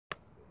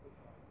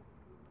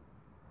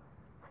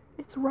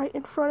It's right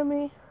in front of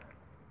me.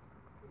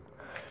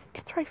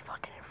 It's right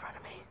fucking in front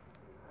of me.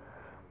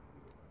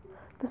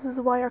 This is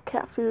why our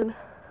cat food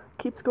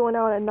keeps going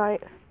out at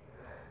night.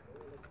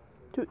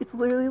 Dude, it's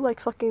literally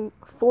like fucking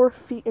 4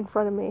 feet in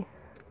front of me.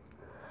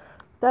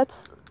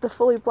 That's the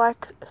fully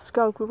black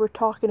skunk we were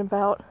talking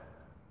about.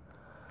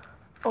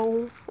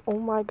 Oh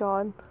my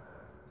god.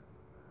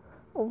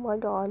 Oh my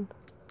god.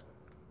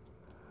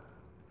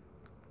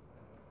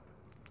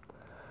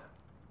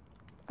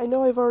 I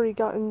know I've already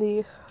gotten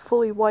the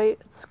fully white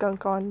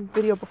skunk on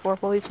video before,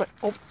 well, at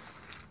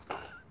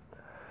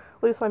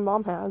least my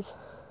mom has.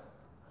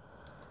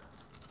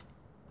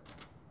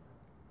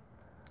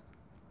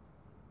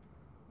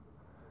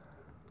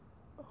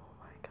 Oh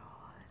my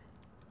god.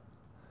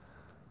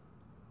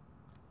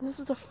 This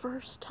is the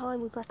first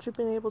time we've actually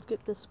been able to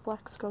get this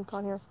black skunk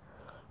on here.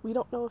 We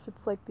don't know if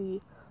it's like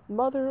the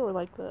mother or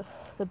like the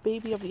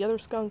baby of the other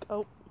skunk.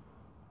 Oh,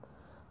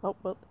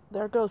 well,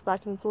 there it goes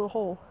back in its little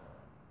hole.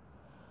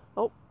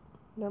 Oh,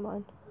 never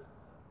mind.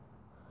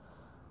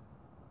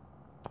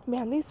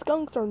 Man, these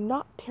skunks are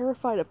not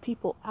terrified of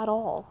people at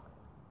all.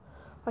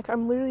 Like,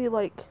 I'm literally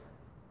like,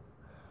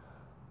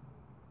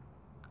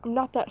 I'm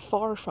not that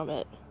far from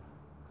it.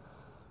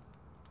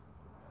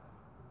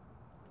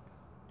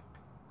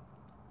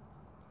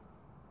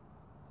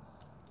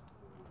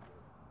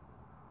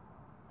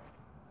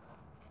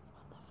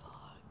 What the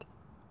fuck?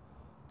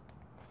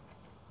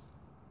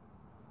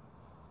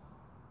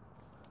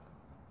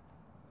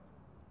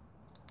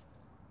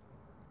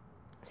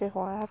 Okay,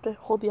 hold on, I have to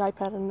hold the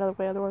iPad in another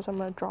way, otherwise I'm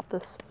gonna drop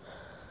this.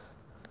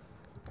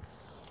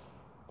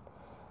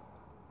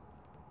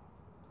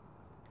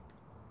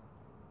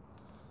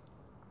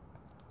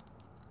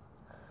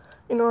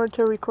 In order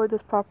to record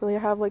this properly, I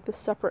have like this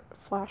separate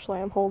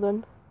flashlight I'm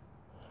holding.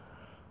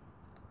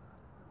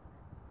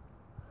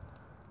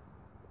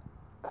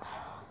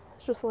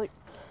 It's just like,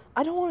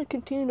 I don't want to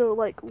continue to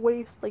like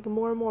waste like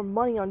more and more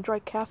money on dry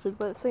cat food,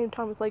 but at the same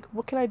time it's like,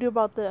 what can I do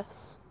about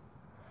this?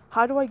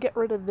 How do I get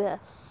rid of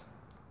this?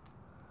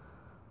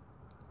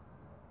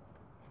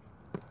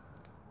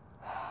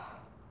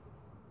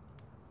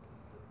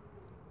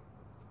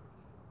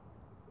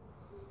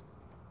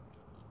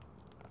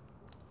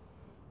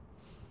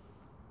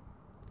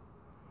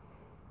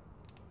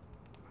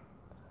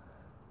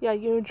 Yeah,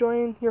 you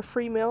enjoying your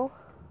free meal?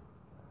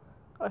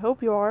 I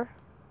hope you are.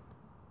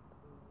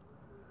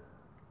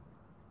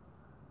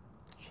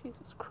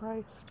 Jesus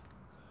Christ.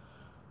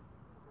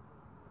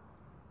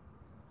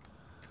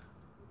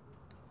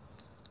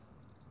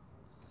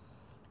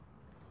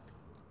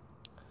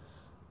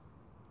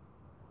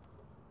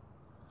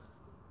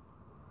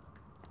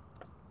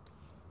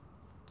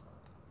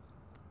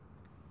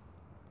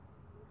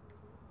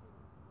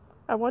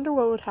 I wonder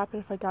what would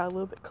happen if I got a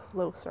little bit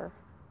closer.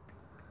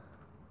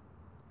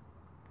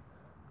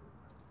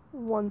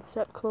 1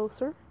 step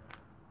closer.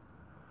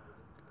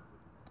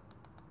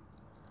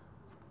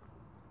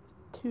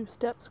 2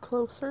 steps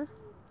closer.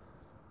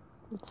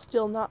 It's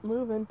still not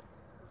moving.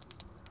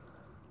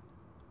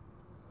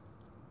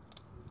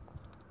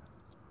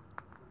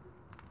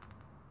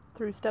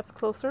 3 steps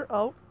closer.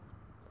 Oh.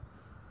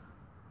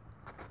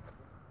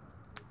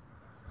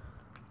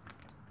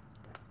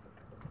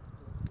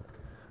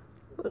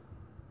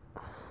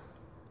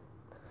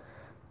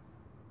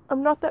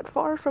 I'm not that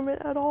far from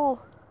it at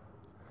all.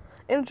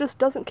 And it just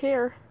doesn't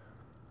care.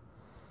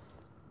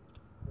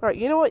 Alright,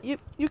 you know what? You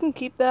can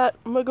keep that.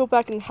 I'm gonna go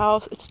back in the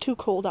house. It's too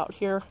cold out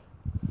here.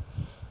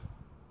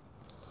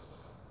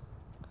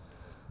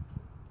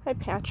 Hi,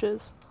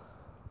 Patches.